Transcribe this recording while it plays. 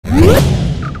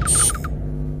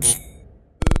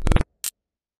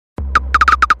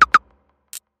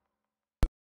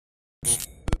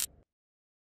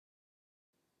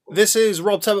This is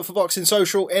Rob Tebbutt for Boxing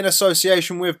Social in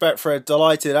association with Betfred.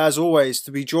 Delighted, as always, to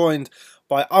be joined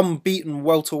by unbeaten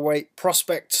welterweight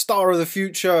prospect, star of the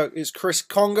future. It's Chris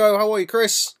Kongo. How are you,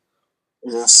 Chris?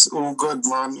 Yes, all good,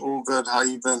 man. All good. How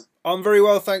you been? I'm very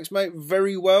well, thanks, mate.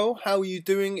 Very well. How are you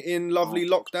doing in lovely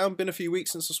lockdown? Been a few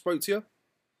weeks since I spoke to you.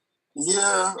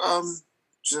 Yeah,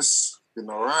 just been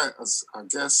alright, as I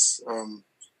guess.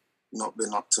 Not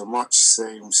been up to much.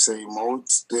 Same old.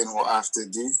 Doing what I have to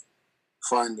do,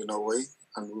 finding a way,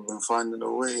 and we've been finding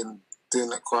a way and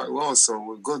doing it quite well. So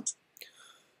we're good.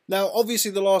 Now,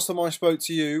 obviously, the last time I spoke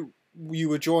to you, you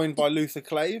were joined by Luther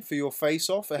Clay for your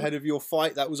face-off ahead of your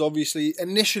fight. That was obviously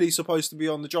initially supposed to be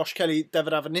on the Josh Kelly,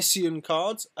 David Avanesian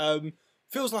cards.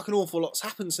 Feels like an awful lot's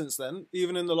happened since then,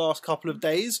 even in the last couple of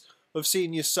days. I've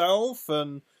seen yourself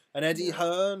and Eddie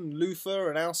Hearn, Luther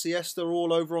and Al Siesta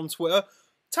all over on Twitter.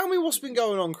 Tell me what's been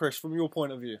going on, Chris, from your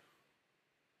point of view.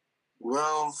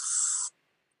 Well,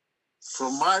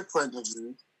 from my point of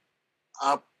view,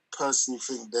 I personally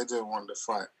think they didn't want to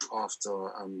fight after,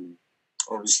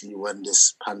 obviously, when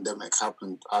this pandemic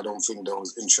happened. I don't think they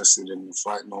was interested in the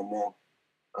fight no more.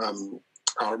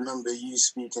 I remember you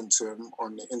speaking to him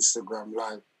on the Instagram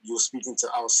live. You were speaking to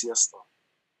Al Siesta.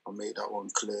 I made that one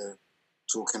clear,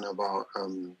 talking about,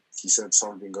 he said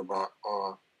something about,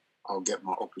 I'll get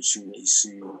my opportunity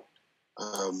soon.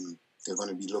 They're going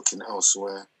to be looking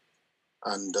elsewhere.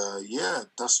 And yeah,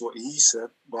 that's what he said.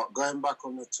 But going back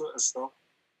on the Twitter stuff,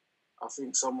 I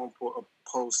think someone put a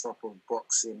post up of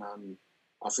boxing, and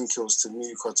I think it was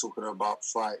Tamuka talking about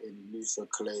fighting Luther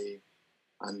Clay,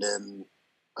 and then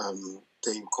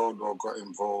Dave Caldwell got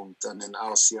involved, and then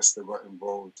Al Siesta got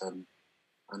involved, and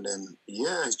then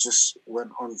yeah, it just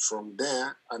went on from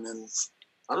there. And then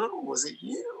I don't know, was it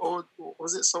you or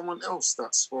was it someone else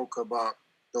that spoke about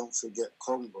don't forget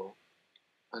Kongo?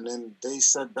 And then they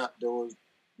said that they were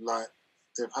like,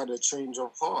 they've had a change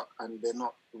of heart and they're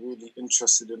not really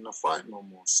interested in the fight no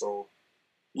more. So,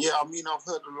 yeah, I mean, I've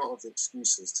heard a lot of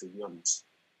excuses, to be honest.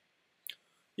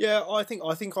 Yeah, I think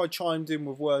I chimed in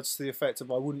with words to the effect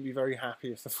of I wouldn't be very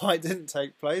happy if the fight didn't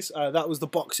take place. That was the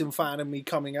boxing fan in me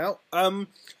coming out.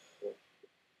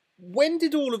 When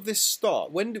did all of this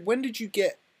start? When did you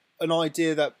get an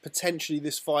idea that potentially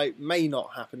this fight may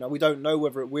not happen? Now, we don't know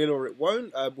whether it will or it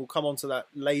won't. We'll come on to that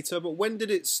later. But when did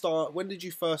it start? When did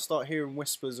you first start hearing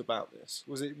whispers about this?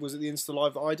 Was it the Insta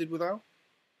Live that I did with Al?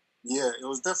 Yeah, it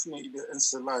was definitely the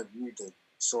Insta Live you did.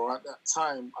 So at that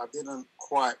time, I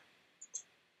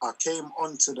came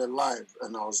onto the live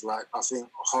and I was like, I think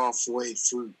halfway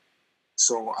through.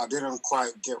 So I didn't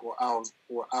quite get what I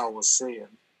was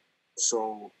saying.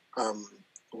 So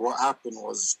what happened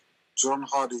was John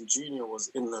Harding Jr. was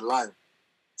in the live.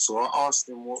 So I asked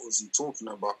him what was he talking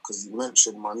about, because he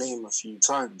mentioned my name a few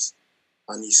times.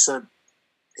 And he said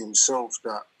himself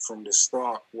that from the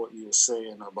start, what you were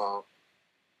saying about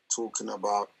talking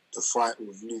about the fight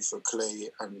with Luther Clay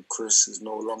and Chris is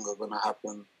no longer going to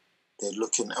happen. They're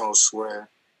looking elsewhere.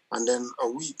 And then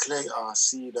a week later, I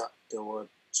see that they were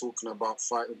talking about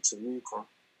fighting Tamuka.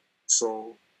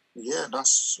 So, yeah,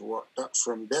 that's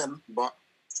from then. But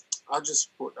I just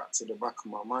put that to the back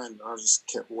of my mind. I just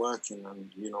kept working and,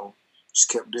 just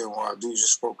kept doing what I do,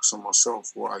 just focus on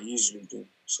myself, what I usually do.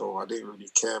 So I didn't really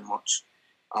care much.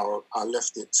 I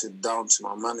left it down to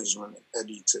my management,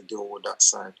 Eddie, to deal with that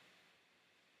side.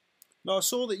 Now, I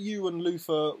saw that you and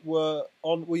Luther were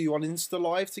you on Insta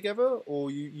Live together, or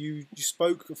you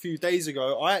spoke a few days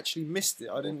ago? I actually missed it.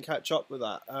 I didn't catch up with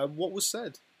that. What was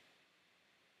said?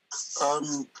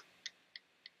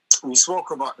 We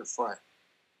spoke about the fight.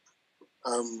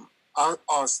 I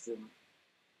asked him,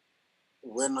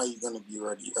 when are you going to be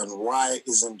ready, and why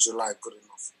isn't July good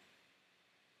enough?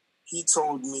 He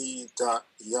told me that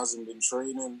he hasn't been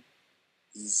training.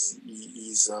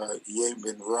 He ain't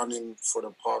been running for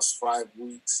the past 5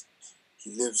 weeks.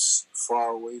 He lives far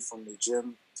away from the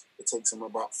gym. It takes him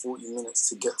about 40 minutes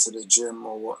to get to the gym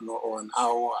or whatnot, or an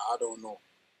hour, I don't know.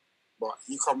 But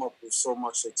he come up with so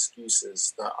much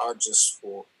excuses that I just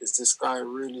thought, is this guy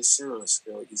really serious?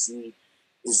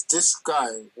 Is this guy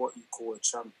what you call a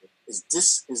champion? Is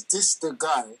this the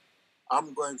guy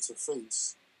I'm going to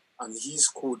face, and he's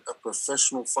called a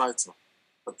professional fighter?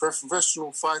 A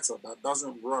professional fighter that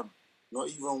doesn't run, not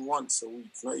even once a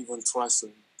week, not even twice a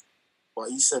week. But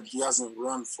he said he hasn't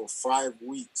run for 5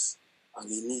 weeks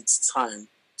and he needs time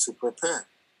to prepare.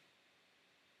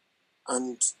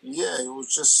 And yeah, it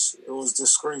was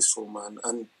disgraceful, man.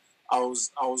 And I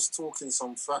was talking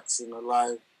some facts in a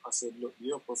live. I said, look,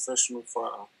 you're a professional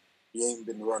fighter. You ain't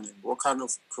been running. What kind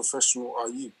of professional are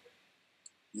you?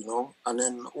 And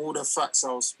then all the facts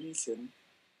I was speaking,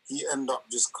 he ended up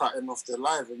just cutting off the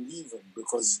live and leaving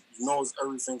because he knows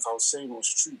everything I was saying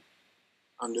was true.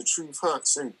 And the truth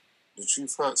hurts, ain't it? The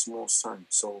truth hurts most times.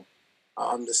 So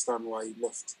I understand why he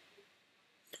left.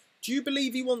 Do you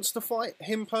believe he wants to fight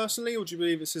him personally, or do you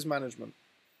believe it's his management?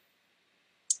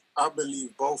 I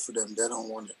believe both of them. They don't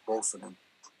want it, both of them.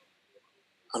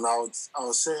 And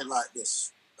I'll say it like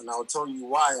this, and I'll tell you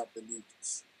why I believe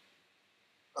this.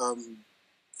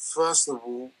 First of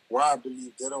all, why I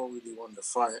believe they don't really want to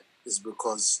fight is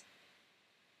because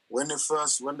when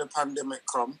the pandemic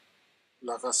come,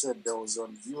 like I said, he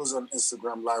was on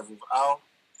Instagram Live with Al,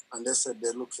 and they said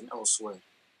they're looking elsewhere.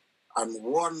 And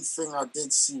one thing I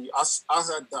did see, I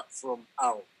heard that from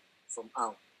Al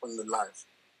on the live.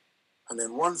 And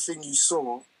then one thing you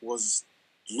saw was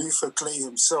Luther Clay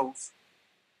himself,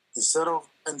 instead of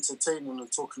entertaining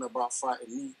and talking about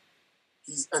fighting me,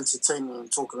 he's entertaining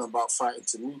and talking about fighting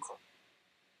Tanuka.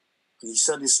 And he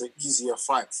said it's an easier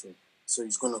fight for him, so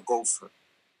he's going to go for it.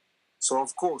 So,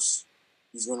 of course,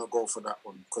 he's going to go for that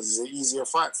one because it's an easier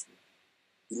fight for him.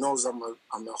 He knows I'm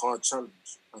a hard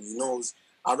challenge. And he knows,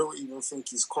 I don't even think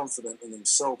he's confident in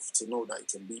himself to know that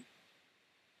he can beat.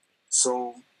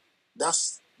 So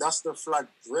that's the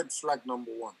red flag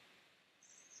number one.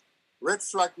 Red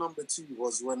flag number two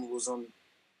was when he was on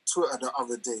Twitter the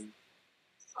other day.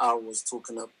 I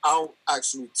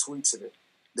actually tweeted it.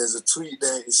 There's a tweet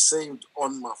there, it's saved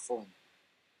on my phone.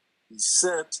 He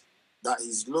said that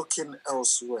he's looking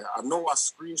elsewhere. I know I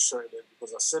screenshotted it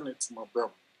because I sent it to my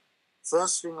brother.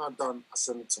 First thing I done, I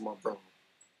sent it to my brother.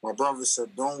 My brother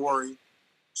said, don't worry,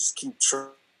 just keep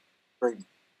training.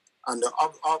 And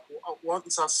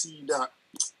once I see that,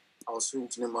 I was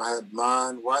thinking in my head,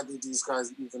 man, why did these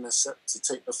guys even accept to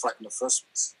take the fight in the first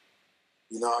place?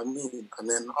 You know what I mean? And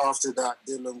then after that,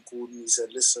 Dylan called me, he said,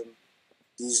 listen,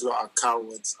 these lot are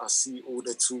cowards. I see all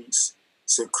the tweets. He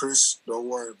said, Chris, don't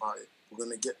worry about it. We're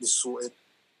going to get this sorted.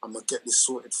 I'm going to get this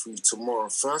sorted for you tomorrow.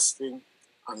 First thing,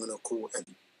 I'm going to call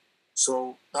Eddie.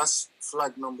 So that's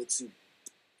flag number two.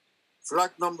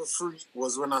 Flag number three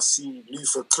was when I see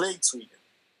Luther Clay tweeting.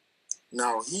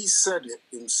 Now, he said it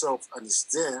himself, and it's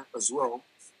there as well.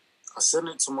 I sent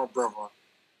it to my brother.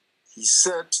 He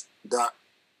said that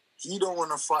he don't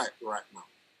want to fight right now.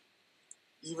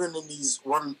 Even in his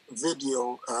one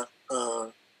video,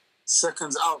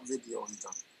 seconds out video he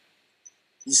done.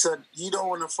 He said he don't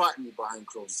want to fight me behind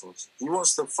closed doors. He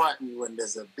wants to fight me when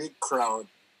there's a big crowd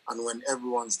and when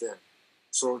everyone's there.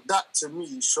 So that to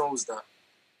me shows that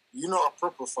you're not a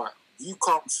proper fighter. You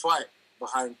can't fight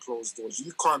behind closed doors.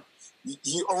 You can't.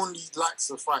 He only likes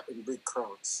to fight in big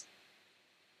crowds.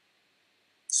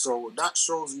 So that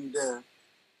shows me there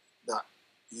that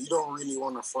you don't really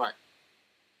want to fight.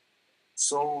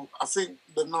 So I think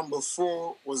the number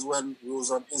 4 was when he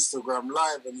was on Instagram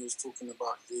Live and he was talking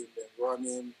about him and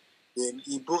running. Then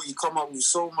he come up with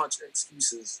so much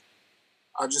excuses.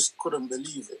 I just couldn't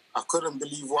believe it. I couldn't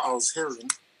believe what I was hearing.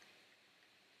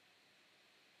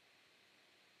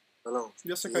 Hello?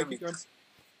 Yes, okay, keep going.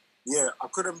 Yeah, I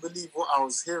couldn't believe what I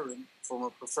was hearing from a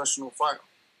professional fighter.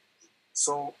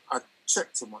 So I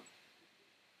checked him on it.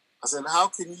 I said, how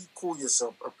can you call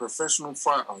yourself a professional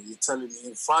fighter? You're telling me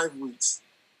in 5 weeks,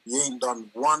 you ain't done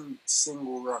one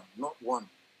single run, not one.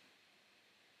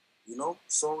 You know?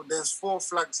 So there's 4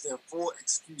 flags there, 4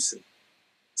 excuses.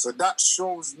 So that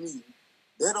shows me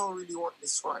they don't really want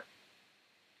this fight.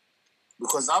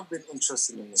 Because I've been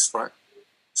interested in this fight.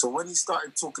 So when he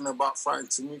started talking about fighting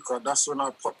Tanuka, that's when I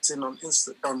popped in on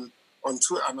on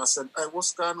Twitter and I said, hey,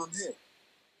 what's going on here?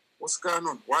 What's going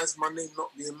on? Why is my name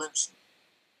not being mentioned?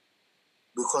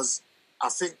 Because I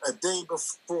think a day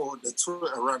before the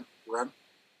Twitter ran,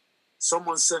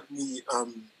 someone sent me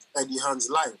Eddie Hearn's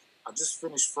live. I just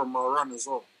finished from my run as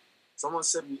well. Someone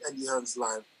sent me Eddie Hearn's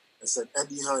live and said,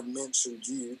 Eddie Hearn mentioned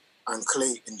you and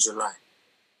Clay in July.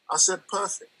 I said,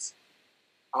 perfect.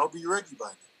 I'll be ready by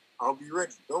then. I'll be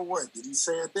ready. Don't worry. Did he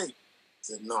say a date? He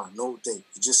said, no date.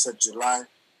 He just said July.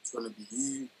 It's going to be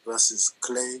you versus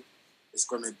Clay. It's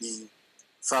going to be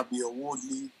Fabio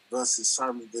Wardley versus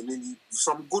Simon Vallily.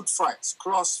 Some good fights,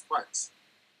 class fights.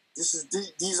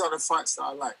 These are the fights that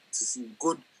I like to see,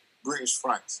 good British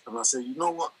fights. And I said, you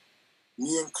know what?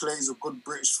 Me and Clay's a good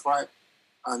British fight,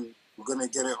 and we're going to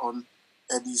get it on.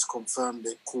 Eddie's confirmed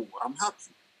it. Cool. I'm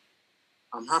happy.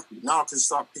 Now I can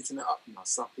start picking it up now,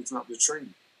 start picking up the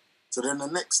training. So then the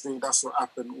next day, that's what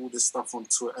happened, all this stuff on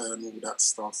Twitter and all that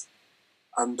stuff.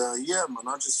 And yeah, man,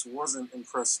 I just wasn't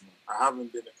impressed, man. I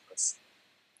haven't been impressed.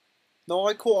 No,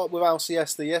 I caught up with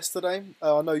Alcesta yesterday.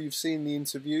 I know you've seen the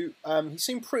interview. He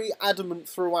seemed pretty adamant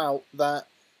throughout that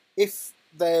if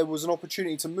there was an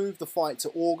opportunity to move the fight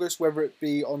to August, whether it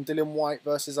be on Dillian Whyte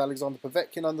versus Alexander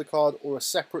Povetkin undercard or a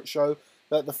separate show,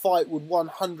 that the fight would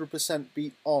 100%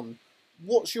 be on.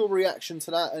 What's your reaction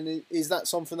to that, and is that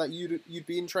something that you'd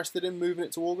be interested in, moving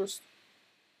it to August?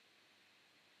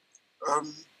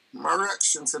 My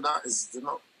reaction to that is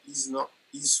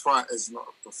his fighter is not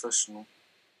a professional,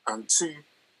 and two,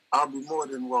 I'll be more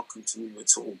than welcome to move it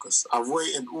to August. I've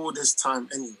waited all this time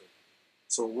anyway,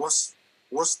 so what's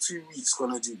 2 weeks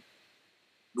gonna do?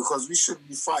 Because we should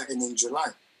be fighting in July.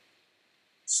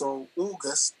 So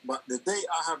August, but the date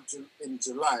I have in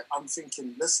July, I'm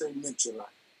thinking, let's say mid-July.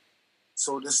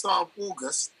 So the start of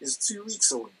August is 2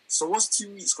 weeks away. So what's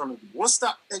 2 weeks gonna do? What's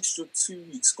that extra 2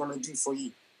 weeks gonna do for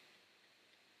you?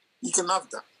 You can have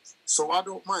that. So I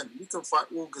don't mind. We can fight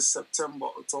August, September,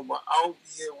 October. I'll be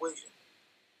here waiting.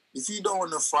 If you don't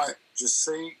want to fight, just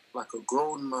say, like a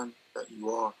grown man that you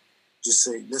are, just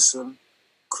say, listen,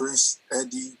 Chris,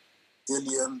 Eddie,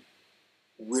 Dillian,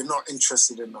 we're not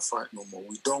interested in the fight no more.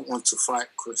 We don't want to fight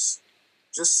Chris.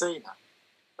 Just say that.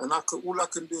 And all I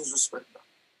can do is respect that.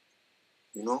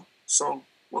 You know? So,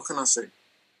 what can I say?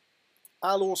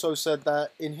 Al also said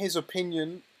that, in his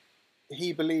opinion,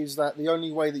 he believes that the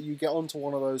only way that you get onto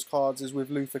one of those cards is with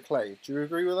Luther Clay. Do you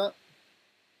agree with that?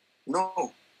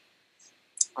 No,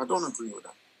 I don't agree with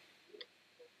that.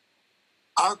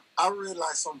 I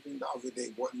realized something the other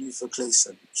day, what Luther Clay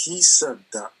said. He said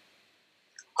that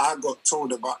I got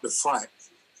told about the fight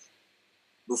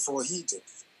before he did.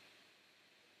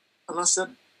 And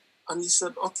he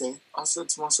said, okay. I said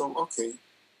to myself, okay,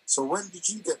 so when did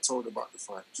you get told about the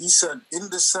fight? He said in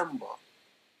December,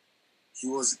 he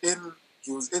was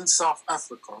in South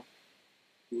Africa.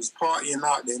 He was partying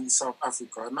out there in South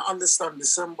Africa. And I understand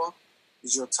December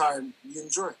is your time. You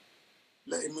enjoy.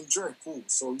 Let him enjoy. Cool.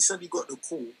 So he said he got the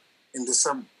call in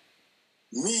December.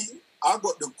 Me, I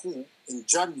got the call in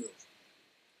January.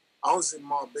 I was in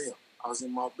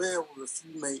Marbella with a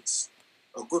few mates.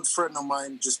 A good friend of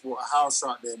mine just bought a house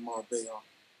out there in Marbella,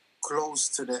 close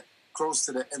to the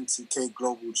MTK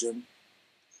Global Gym.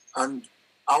 And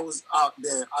I was out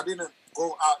there. I didn't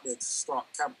go out there to start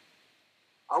camp.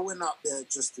 I went out there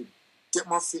just to get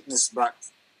my fitness back,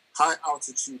 high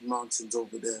altitude mountains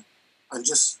over there, and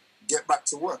just get back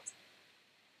to work.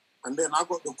 And then I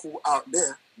got the call out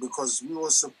there because we were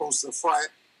supposed to fight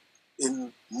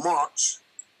in March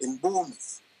in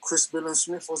Bournemouth. Chris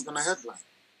Billam-Smith was going to headline.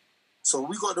 So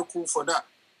we got the call for that.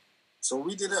 So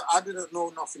I didn't know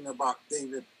nothing about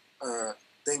David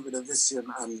Avician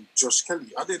and Josh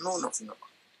Kelly. I didn't know nothing about it.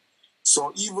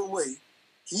 So either way,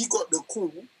 he got the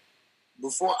call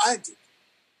before I did.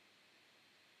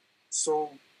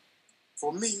 So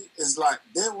for me, it's like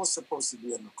they were supposed to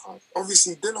be on the card.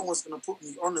 Obviously, Dylan was going to put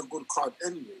me on a good card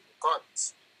anyway,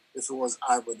 regardless. If it was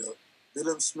either the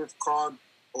Billam-Smith card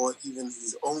or even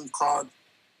his own card,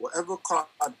 whatever card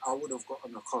I would have got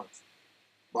on the card.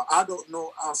 But I don't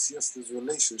know Al Siesta's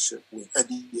relationship with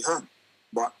Eddie Hearn.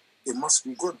 But it must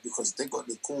be good because they got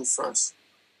the call first.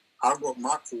 I got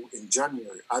my call in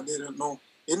January. I didn't know.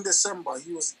 In December,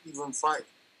 he was even fighting.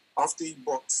 After he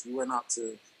boxed, he went out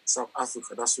to South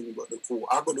Africa. That's when he got the call.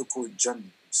 I got the call in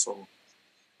January. So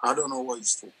I don't know what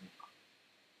he's talking about.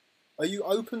 Are you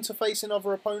open to facing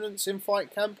other opponents in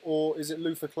fight camp, or is it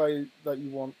Luther Clay that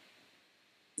you want?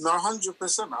 No,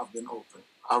 100% I've been open.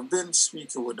 I've been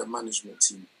speaking with the management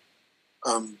team.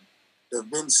 They've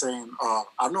been saying,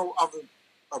 I know other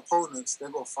opponents,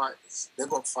 they got fighters. They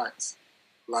got fights.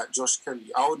 Like Josh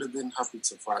Kelly, I would have been happy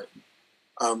to fight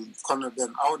him. Conor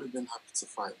Ben, I would have been happy to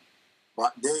fight him.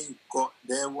 But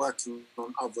they're working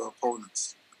on other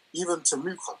opponents. Even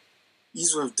Tamuka,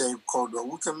 he's with Dave Caldwell.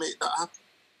 We can make that happen.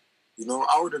 You know,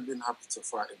 I would have been happy to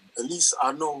fight him. At least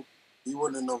I know he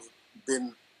wouldn't have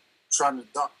been trying to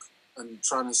duck and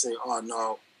trying to say, oh,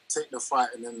 no, take the fight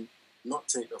and then not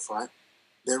take the fight.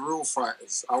 They're real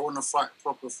fighters. I want to fight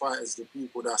proper fighters, the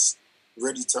people that's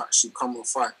ready to actually come and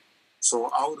fight.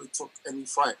 So I would have took any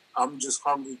fight. I'm just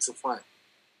hungry to fight.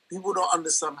 People don't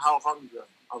understand how hungry I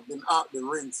am. I've been out the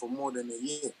ring for more than a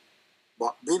year.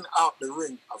 But being out the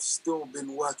ring, I've still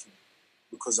been working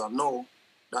because I know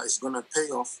that it's going to pay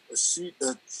off.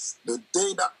 The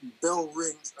day that bell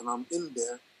rings and I'm in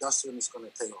there, that's when it's going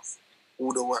to pay off.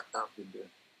 All the work that I've been doing.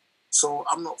 So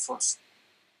I'm not fussed.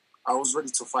 I was ready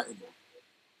to fight again.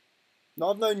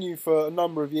 Now, I've known you for a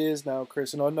number of years now,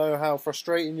 Chris, and I know how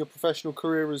frustrating your professional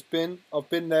career has been. I've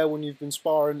been there when you've been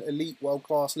sparring elite,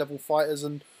 world-class level fighters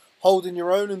and holding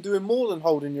your own and doing more than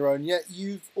holding your own, yet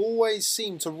you've always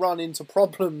seemed to run into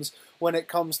problems when it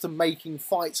comes to making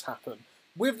fights happen.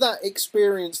 with that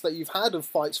experience that you've had of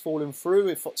fights falling through,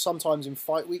 if sometimes in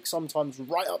fight week, sometimes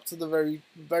right up to the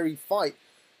very fight,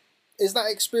 is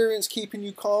that experience keeping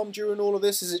you calm during all of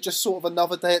this? Is it just sort of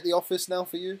another day at the office now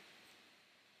for you?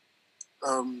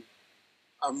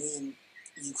 I mean,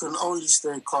 you can only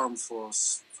stay calm for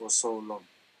so long.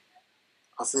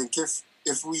 I think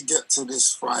if we get to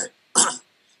this fight,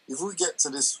 if we get to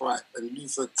this fight and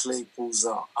Luther Clay pulls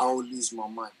out, I will lose my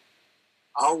mind.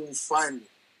 I will find it.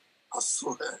 I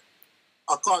swear.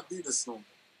 I can't do this no more.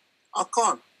 I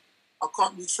can't. I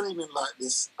can't be training like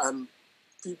this and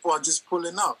people are just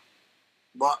pulling out.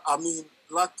 But I mean,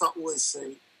 like I always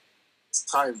say, it's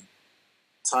timing.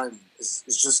 Timing. It's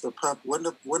just the purpose.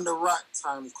 When the right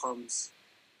time comes,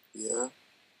 yeah,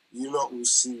 you lot will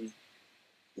see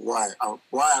why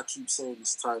I keep saying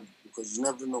it's timing, because you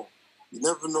never know. You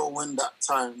never know when that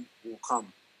time will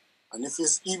come. And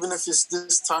even if it's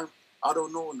this time, I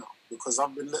don't know now, because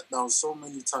I've been let down so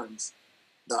many times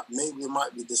that maybe it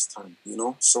might be this time, you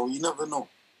know? So you never know.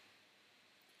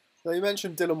 Now, you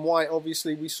mentioned Dillian Whyte.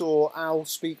 Obviously, we saw Al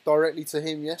speak directly to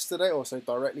him yesterday, or say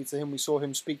directly to him. We saw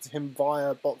him speak to him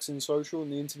via Boxing Social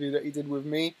in the interview that he did with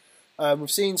me.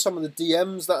 We've seen some of the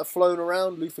DMs that have flown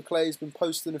around. Luther Clay's been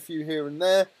posting a few here and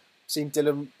there. Seen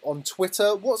Dillian on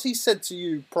Twitter. What's he said to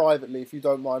you privately, if you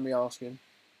don't mind me asking?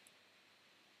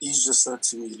 He's just said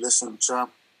to me, listen,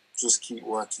 champ, just keep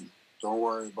working. Don't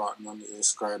worry about none of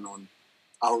this going on.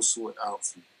 I'll sort it out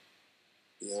for you.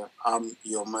 Yeah, I'm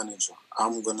your manager.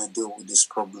 I'm going to deal with this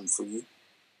problem for you.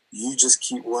 You just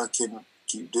keep working,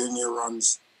 keep doing your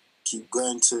runs, keep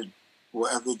going to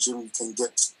whatever gym you can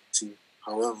get to.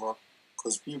 However,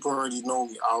 because people already know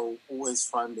me, I'll always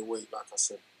find a way, like I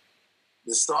said.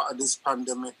 The start of this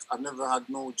pandemic, I never had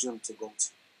no gym to go to.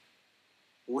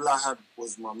 All I had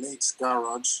was my mate's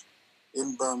garage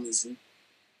in Birmingham.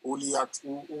 All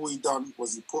he done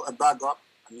was he put a bag up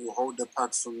and he would hold the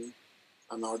pads for me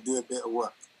and I'll do a bit of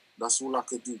work. That's all I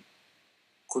could do.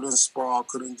 Couldn't spar,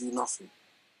 couldn't do nothing.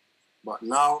 But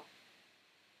now,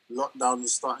 lockdown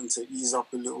is starting to ease up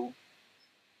a little.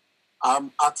 I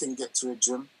can get to a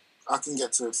gym. I can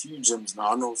get to a few gyms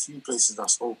now. I know a few places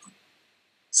that's open.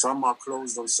 Some are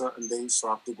closed on certain days, so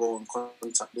I have to go and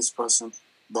contact this person.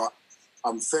 But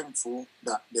I'm thankful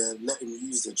that they're letting me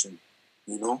use the gym,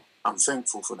 you know? I'm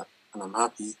thankful for that, and I'm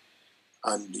happy.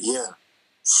 And yeah,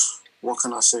 what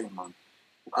can I say, man?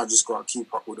 I just got to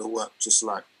keep up with the work, just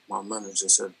like my manager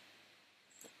said.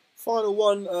 Final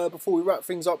one before we wrap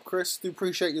things up, Chris. Do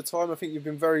appreciate your time. I think you've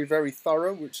been very, very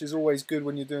thorough, which is always good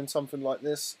when you're doing something like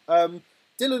this.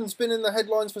 Dillian's been in the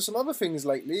headlines for some other things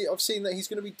lately. I've seen that he's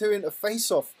going to be doing a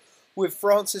face-off with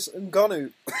Francis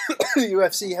Ngannou,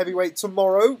 UFC heavyweight,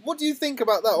 tomorrow. What do you think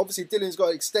about that? Obviously, Dillian's got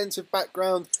an extensive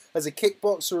background as a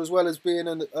kickboxer as well as being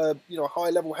a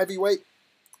high-level heavyweight.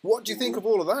 What do you think of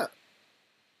all of that?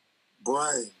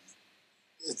 Boy,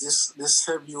 this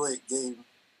heavyweight game,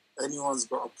 anyone's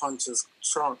got a puncher's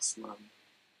chance, man.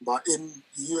 But in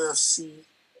UFC,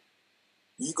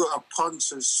 you got a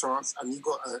puncher's chance and you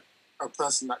got a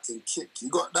person that can kick. You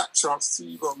got that chance too.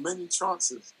 You got many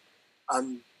chances.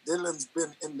 And Dillian's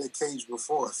been in the cage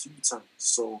before a few times.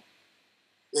 So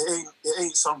it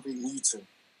ain't something new to him,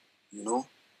 you know?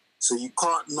 So you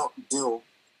can't not deal,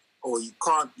 or you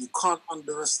can't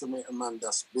underestimate a man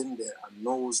that's been there and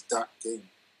knows that game.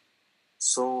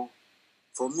 So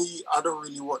for me, I don't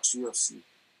really watch UFC.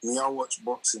 I watch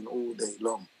boxing all day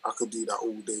long. I could do that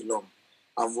all day long.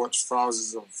 I've watched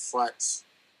thousands of fights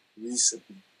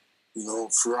recently, you know,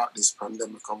 throughout this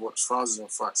pandemic. I've watched thousands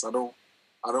of fights. I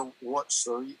don't watch,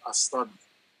 I study.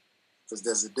 Because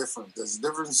there's a difference. There's a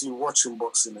difference in watching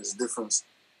boxing. There's a difference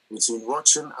between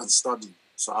watching and studying.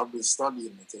 So I've been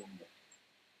studying the game more,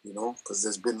 you know, because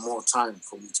there's been more time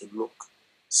for me to look,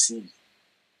 see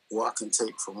what I can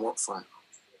take from what fight.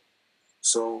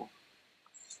 So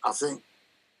I think,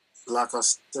 like I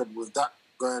said, with that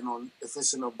going on, if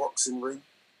it's in a boxing ring,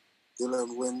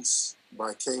 Dillian wins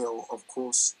by KO, of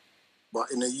course. But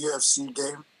in a UFC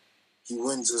game, he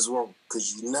wins as well.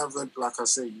 Because you never, like I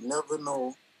say, you never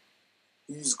know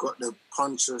who's got the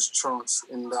puncher's chance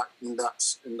in that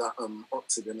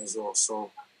octagon as well.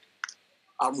 So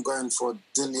I'm going for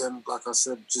Dillian, like I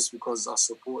said, just because I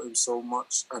support him so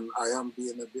much and I am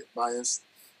being a bit biased.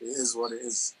 It is what it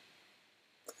is.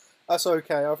 That's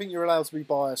okay. I think you're allowed to be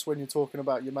biased when you're talking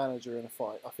about your manager in a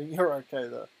fight. I think you're okay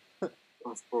there.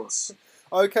 Of course.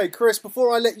 Okay, Chris,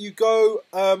 before I let you go,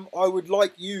 I would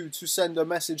like you to send a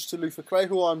message to Luther Clay,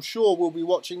 who I'm sure will be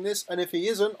watching this. And if he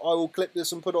isn't, I will clip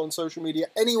this and put it on social media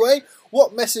anyway.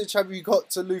 What message have you got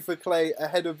to Luther Clay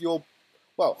ahead of your,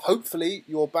 well, hopefully,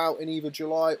 your bout in either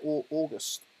July or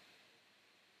August?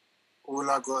 all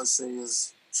I gotta say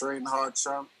is train hard,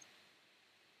 champ.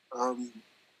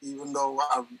 Even though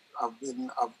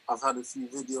I've had a few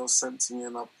videos sent to me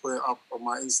and I put it up on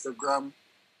my Instagram,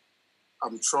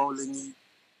 I'm trolling you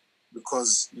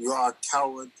because you are a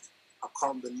coward. I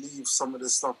can't believe some of the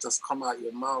stuff that's come out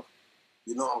your mouth.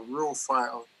 You're not a real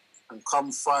fighter. And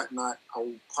come fight night, I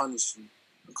will punish you.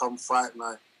 And come fight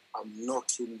night, I'm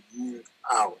knocking you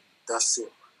out. That's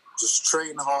it. Just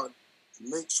train hard.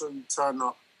 Make sure you turn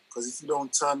up. Because if you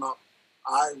don't turn up,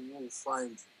 I will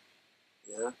find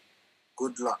you. Yeah?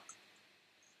 Good luck.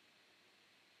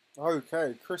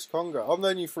 Okay, Chris Kongo. I've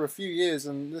known you for a few years,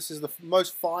 and this is the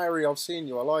most fiery I've seen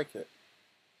you. I like it.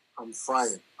 I'm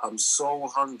fired. I'm so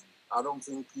hungry. I don't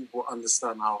think people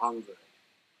understand how hungry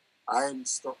I am. I ain't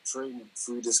stopped training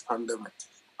through this pandemic.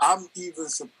 I'm even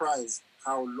surprised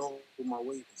how low my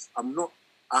weight is.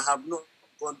 I have not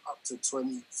gone up to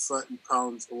 20, 30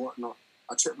 pounds or whatnot.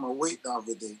 I checked my weight the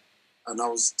other day and I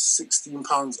was 16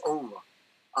 pounds over.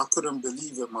 I couldn't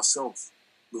believe it myself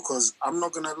because I'm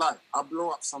not going to lie, I blow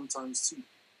up sometimes too.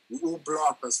 We all blow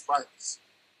up as fighters.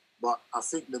 But I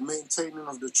think the maintaining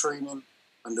of the training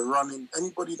and the running,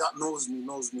 anybody that knows me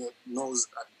knows that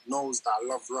I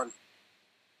love running.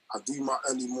 I do my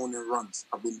early morning runs.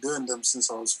 I've been doing them since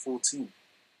I was 14.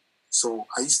 So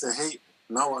I used to hate it.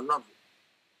 Now I love it.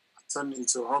 I turned it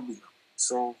into a hobby now.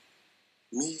 So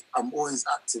me, I'm always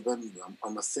active anyway.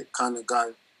 I'm a thick kind of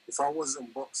guy. If I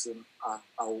wasn't boxing, I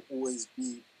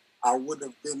would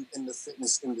have been in the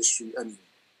fitness industry anyway.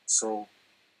 So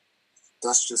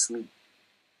that's just me.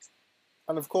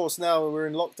 And of course, now we're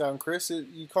in lockdown, Chris.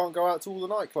 You can't go out to all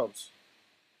the nightclubs.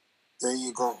 There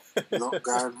you go. Not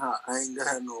going out. I ain't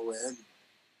going nowhere anyway.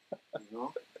 You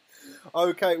know?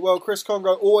 Okay, well, Chris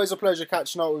Kongo, always a pleasure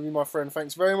catching up with you, my friend.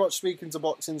 Thanks very much for speaking to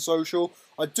Boxing Social.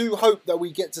 I do hope that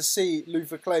we get to see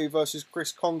Luther Clay versus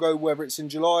Chris Kongo, whether it's in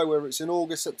July, whether it's in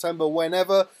August, September,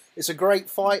 whenever. It's a great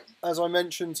fight, as I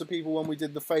mentioned to people when we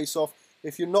did the face-off.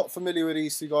 If you're not familiar with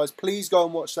these two guys, please go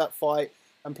and watch that fight,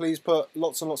 and please put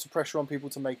lots and lots of pressure on people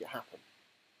to make it happen.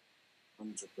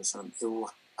 100%. It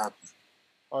will happen.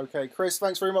 Okay, Chris,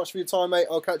 thanks very much for your time, mate.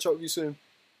 I'll catch up with you soon.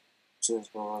 Cheers,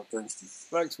 bro. Thank you.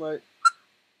 Thanks, mate.